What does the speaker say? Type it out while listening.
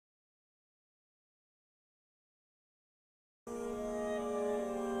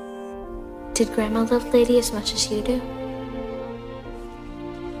Did Grandma love Lady as much as you do?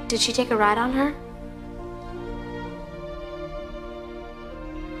 Did she take a ride on her?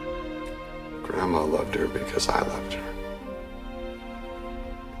 Grandma loved her because I loved her.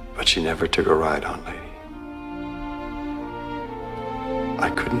 But she never took a ride on Lady.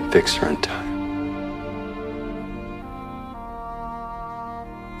 I couldn't fix her in time.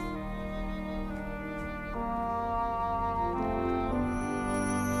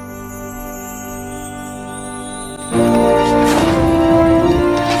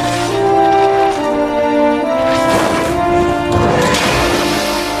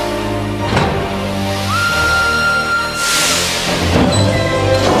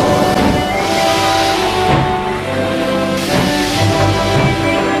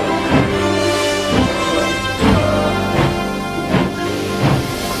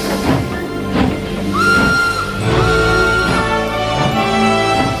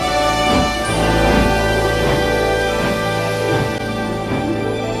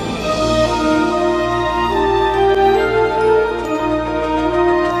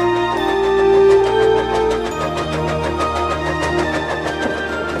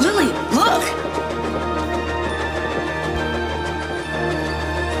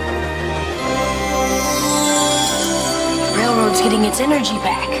 Getting its energy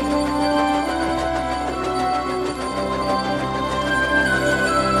back.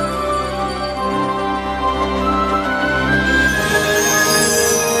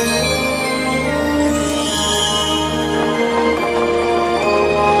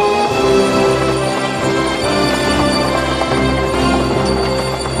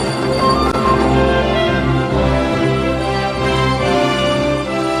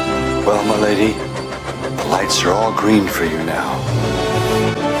 Well, my lady, the lights are all green for you now.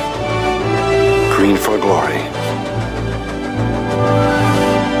 Green for glory.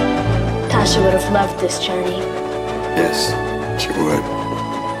 Tasha would have loved this journey. Yes, she would.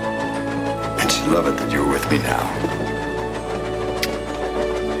 And she'd love it that you're with me now.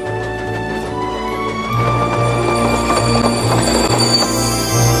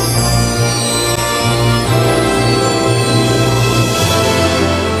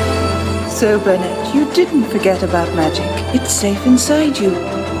 So, Burnett, you didn't forget about magic. It's safe inside you.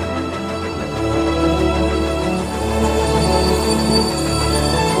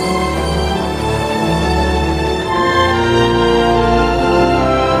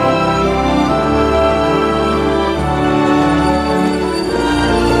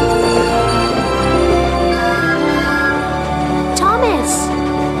 Thomas!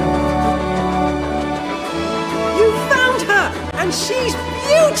 You found her, and she's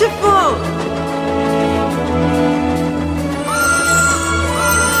beautiful!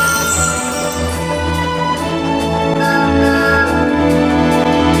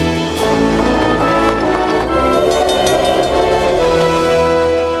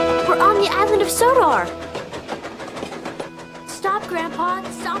 Stop, Grandpa.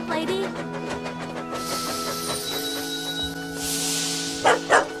 Stop, lady.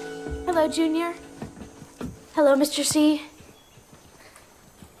 Hello, Junior. Hello, Mr. C.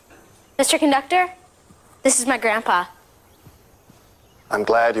 Mr. Conductor, this is my grandpa. I'm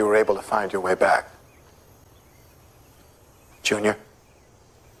glad you were able to find your way back. Junior,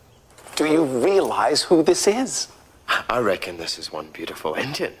 do you realize who this is? I reckon this is one beautiful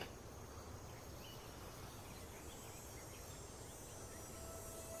engine.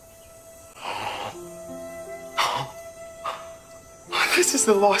 This is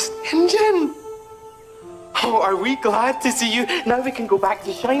the lost engine. Oh, are we glad to see you? Now we can go back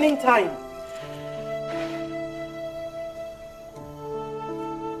to Shining Time.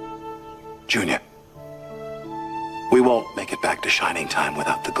 Junior, we won't make it back to Shining Time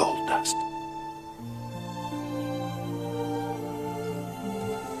without the gold dust.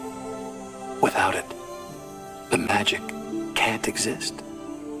 Without it, the magic can't exist.